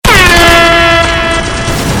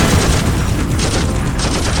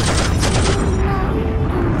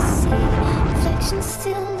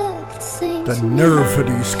The nerve of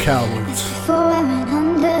these cowards. Foreign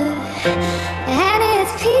under, and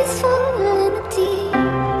it's peaceful and empty.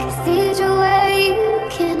 Cathedral where you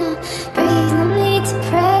cannot breathe. No need to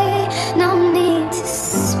pray, no need to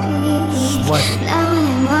speak. Now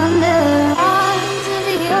I'm on the arms of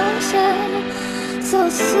the ocean, so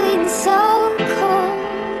sweet and so cold,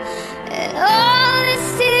 and all this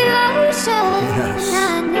devotion. Yes.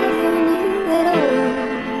 I never knew it all,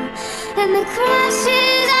 and the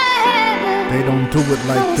crashes I had. They don't do it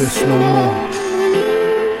like this no more.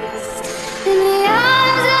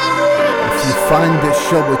 If you find it,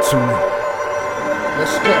 show it to me.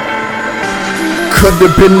 Let's go. Could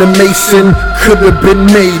have been a Mason, could have been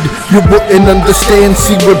made. You wouldn't understand,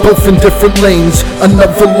 see we're both in different lanes.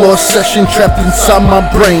 Another lost session trapped inside my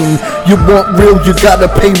brain. You want real, you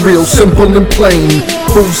gotta pay real, simple and plain.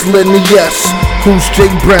 Who's Lenny S? Who's Jay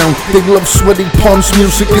Brown? They love sweaty palms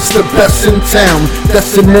music, it's the best in town.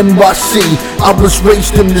 That's in NYC, I was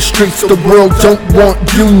raised in the streets. The world don't want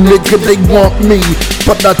you, nigga, they want me.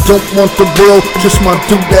 But I don't want the world, just my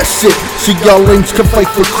dude, that's it. See y'all lanes can fight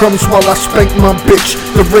for crumbs while I spank my bitch.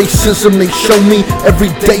 The racism they show me every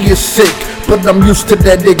day is sick, but I'm used to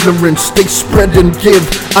that ignorance they spread and give.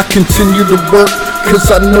 I continue to work cause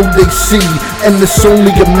I know they see, and it's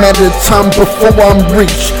only a matter of time before I'm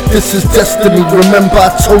reached. This is destiny, remember I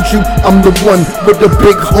told you I'm the one with a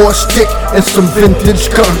big horse dick and some vintage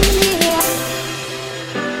guns.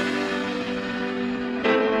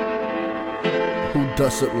 Who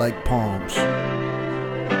does it like palms?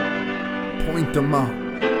 Point them out,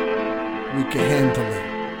 we can handle it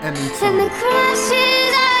anytime. And the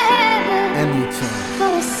crashes I had. Anytime.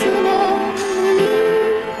 For a sinner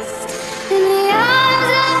released in the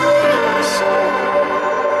arms of the ocean.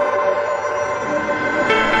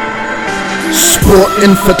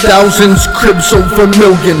 Sporting for thousands, cribs over a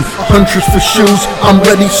million, hundreds for shoes, I'm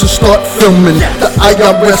ready to start filming. The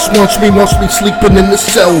IRS wants me sleeping in the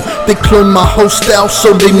cell. They clone my whole style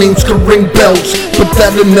so their names can ring bells, but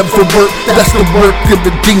that'll never work, that's the work of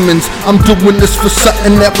the demons. I'm doing this for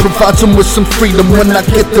something that provides them with some freedom. When I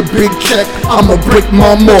get the big check, I'ma break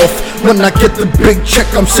mom off. When I get the big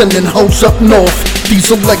check, I'm sending hoes up north.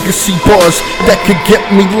 These are legacy bars that could get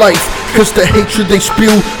me life, cause the hatred they spew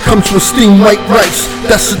comes with steamed white rice.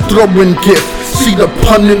 That's a throw-in gift. See the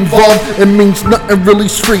pun involved, it means nothing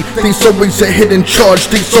really's free. There's always a hidden charge,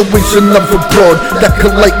 there's always another broad that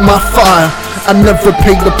could light my fire. I never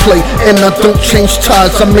pay to play, and I don't change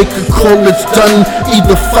ties. I make a call, it's done,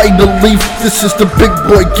 either fight or leave. This is the big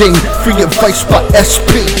boy game, free advice by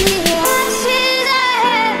SP.